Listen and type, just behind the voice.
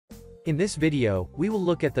In this video, we will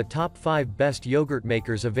look at the top 5 best yogurt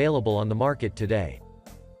makers available on the market today.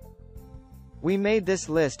 We made this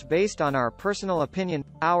list based on our personal opinion,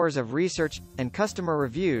 hours of research, and customer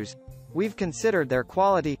reviews. We've considered their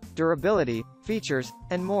quality, durability, features,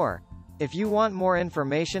 and more. If you want more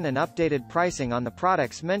information and updated pricing on the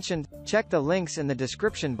products mentioned, check the links in the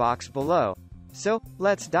description box below. So,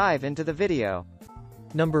 let's dive into the video.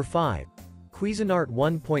 Number 5. Cuisinart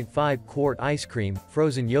 1.5 Quart Ice Cream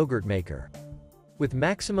Frozen Yogurt Maker. With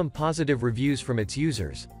maximum positive reviews from its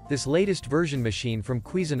users, this latest version machine from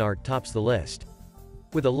Cuisinart tops the list.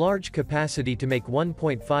 With a large capacity to make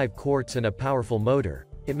 1.5 quarts and a powerful motor,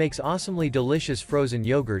 it makes awesomely delicious frozen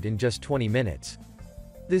yogurt in just 20 minutes.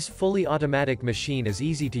 This fully automatic machine is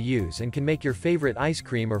easy to use and can make your favorite ice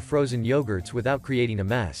cream or frozen yogurts without creating a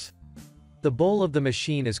mess. The bowl of the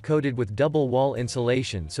machine is coated with double wall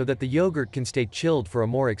insulation so that the yogurt can stay chilled for a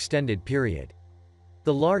more extended period.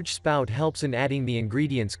 The large spout helps in adding the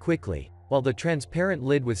ingredients quickly, while the transparent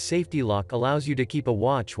lid with safety lock allows you to keep a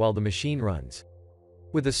watch while the machine runs.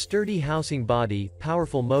 With a sturdy housing body,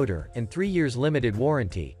 powerful motor, and 3 years limited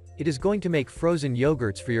warranty, it is going to make frozen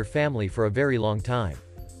yogurts for your family for a very long time.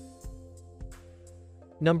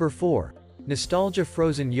 Number 4. Nostalgia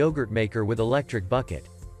Frozen Yogurt Maker with Electric Bucket.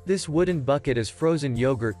 This wooden bucket as frozen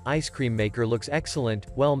yogurt ice cream maker looks excellent,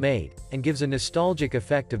 well made, and gives a nostalgic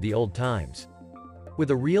effect of the old times. With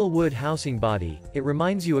a real wood housing body, it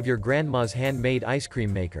reminds you of your grandma's handmade ice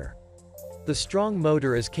cream maker. The strong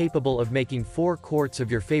motor is capable of making 4 quarts of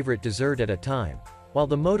your favorite dessert at a time, while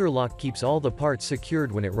the motor lock keeps all the parts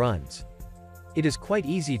secured when it runs. It is quite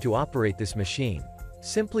easy to operate this machine.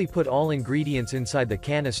 Simply put all ingredients inside the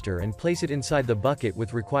canister and place it inside the bucket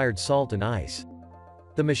with required salt and ice.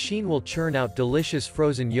 The machine will churn out delicious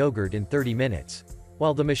frozen yogurt in 30 minutes.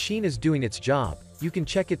 While the machine is doing its job, you can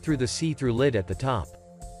check it through the see-through lid at the top.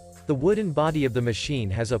 The wooden body of the machine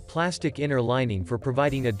has a plastic inner lining for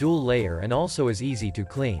providing a dual layer and also is easy to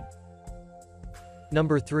clean.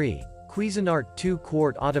 Number 3. Cuisinart 2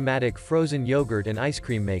 Quart Automatic Frozen Yogurt and Ice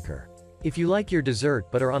Cream Maker. If you like your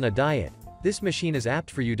dessert but are on a diet, this machine is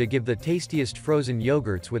apt for you to give the tastiest frozen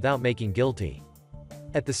yogurts without making guilty.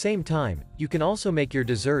 At the same time, you can also make your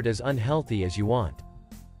dessert as unhealthy as you want.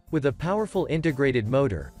 With a powerful integrated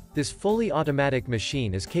motor, this fully automatic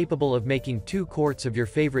machine is capable of making 2 quarts of your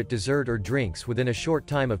favorite dessert or drinks within a short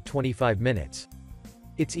time of 25 minutes.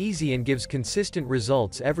 It's easy and gives consistent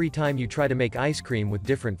results every time you try to make ice cream with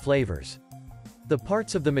different flavors. The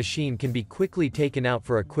parts of the machine can be quickly taken out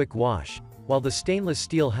for a quick wash, while the stainless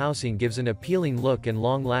steel housing gives an appealing look and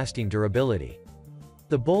long-lasting durability.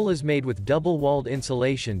 The bowl is made with double-walled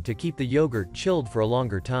insulation to keep the yogurt chilled for a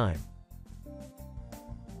longer time.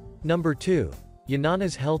 Number 2.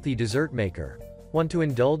 Yonanas Healthy Dessert Maker. Want to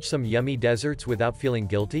indulge some yummy desserts without feeling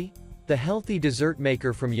guilty? The Healthy Dessert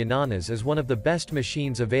Maker from Yonanas is one of the best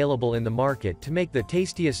machines available in the market to make the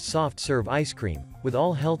tastiest soft-serve ice cream, with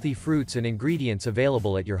all healthy fruits and ingredients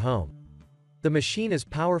available at your home. The machine is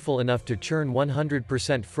powerful enough to churn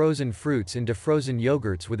 100% frozen fruits into frozen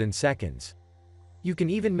yogurts within seconds. You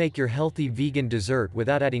can even make your healthy vegan dessert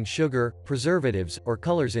without adding sugar, preservatives, or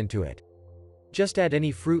colors into it. Just add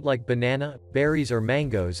any fruit like banana, berries or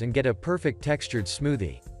mangoes and get a perfect textured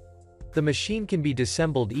smoothie. The machine can be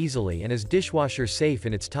disassembled easily and is dishwasher safe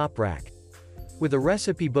in its top rack. With a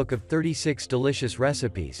recipe book of 36 delicious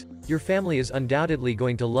recipes, your family is undoubtedly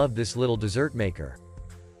going to love this little dessert maker.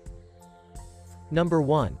 Number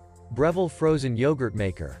 1. Breville Frozen Yogurt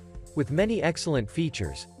Maker. With many excellent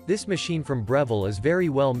features, this machine from Breville is very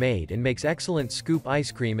well made and makes excellent scoop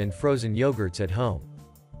ice cream and frozen yogurts at home.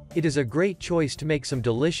 It is a great choice to make some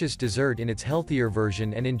delicious dessert in its healthier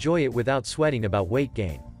version and enjoy it without sweating about weight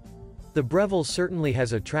gain. The Breville certainly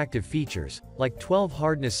has attractive features, like 12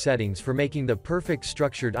 hardness settings for making the perfect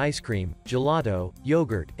structured ice cream, gelato,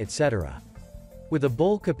 yogurt, etc. With a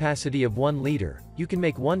bowl capacity of 1 liter, you can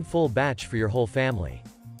make 1 full batch for your whole family.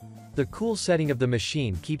 The cool setting of the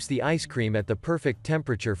machine keeps the ice cream at the perfect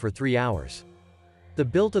temperature for 3 hours. The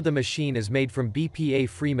build of the machine is made from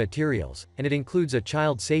BPA-free materials, and it includes a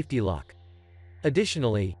child safety lock.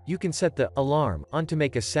 Additionally, you can set the alarm on to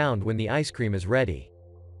make a sound when the ice cream is ready.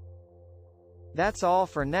 That's all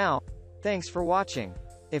for now. Thanks for watching.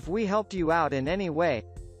 If we helped you out in any way,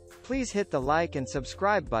 please hit the like and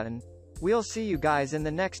subscribe button. We'll see you guys in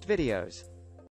the next videos.